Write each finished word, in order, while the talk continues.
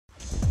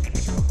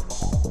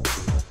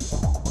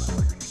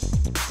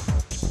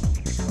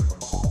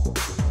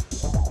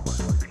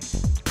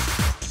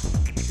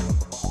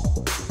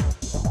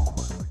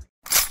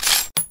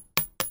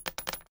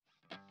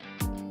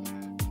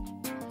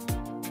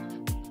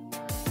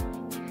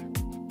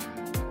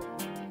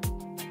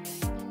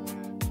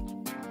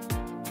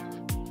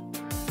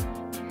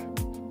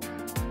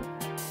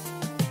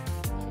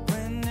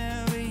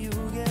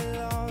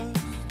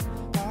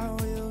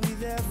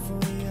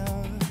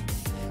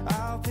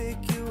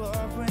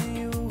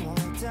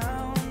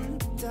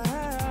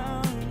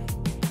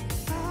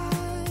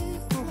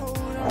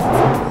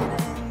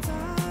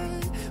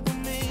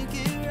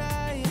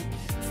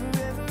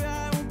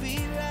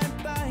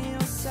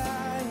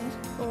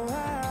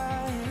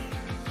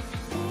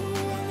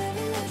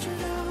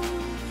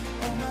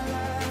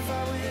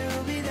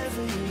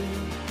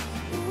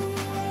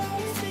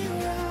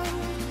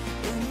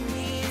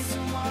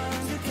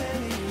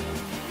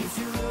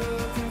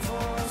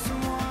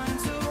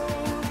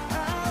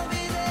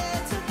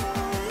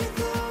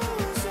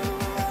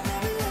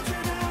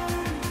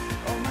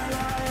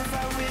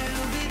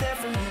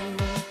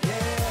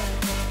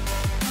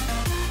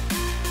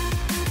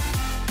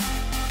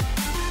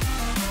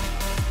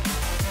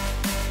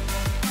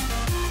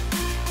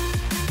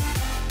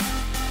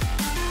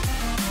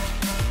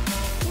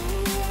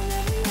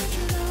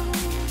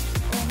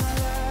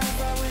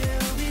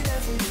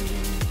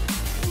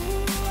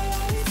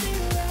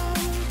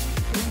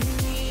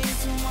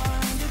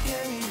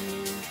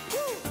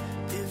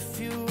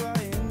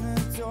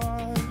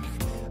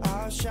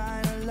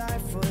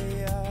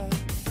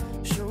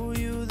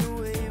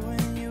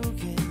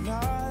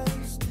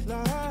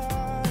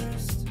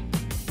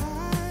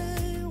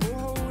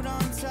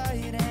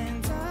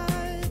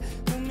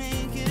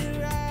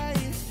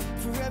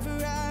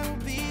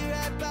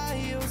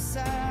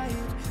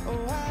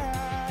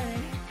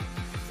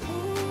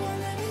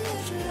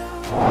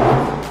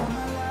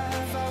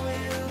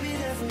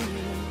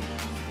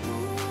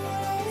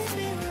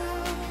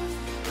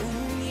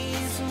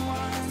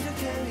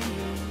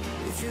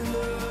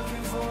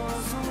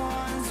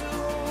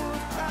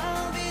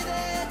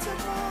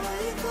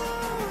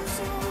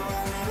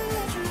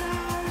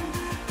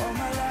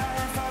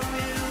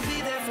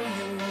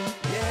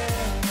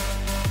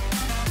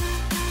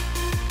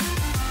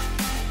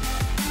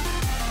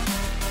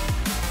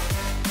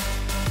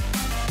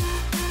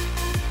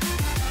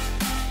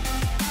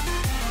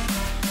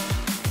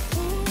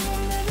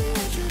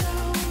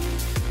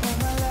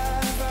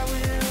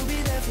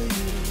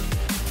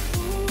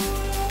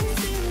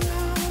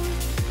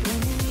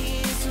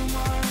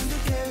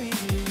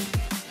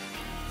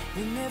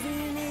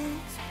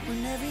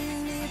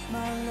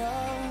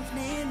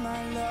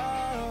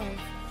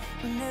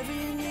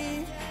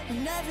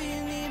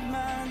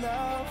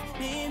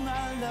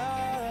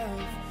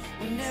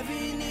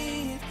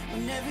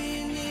whenever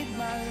you need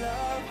my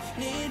love,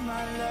 need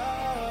my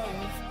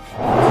love.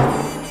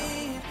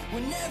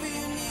 Whenever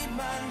you need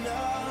my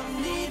love,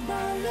 need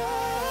my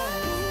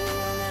love.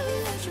 I'll never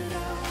let you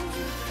down.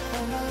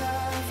 All my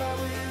life I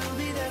will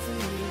be there for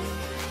you.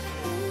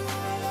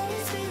 I'll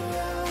always be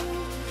around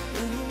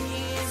when you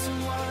need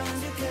someone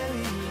to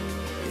carry you.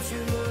 If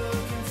you're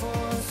looking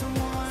for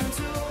someone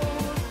to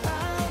hold,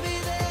 I'll be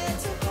there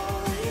to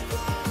hold you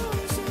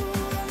close.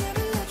 I'll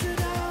never let you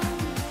down.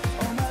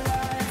 All my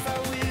life I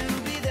will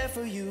be there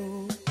for you.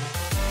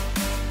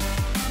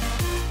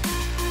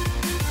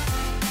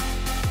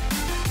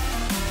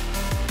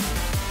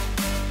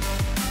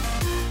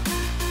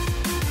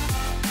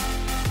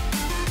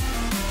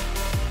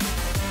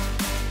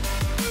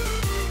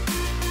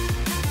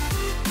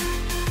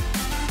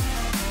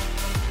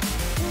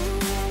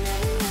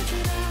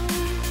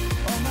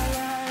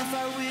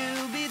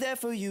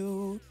 For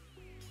you.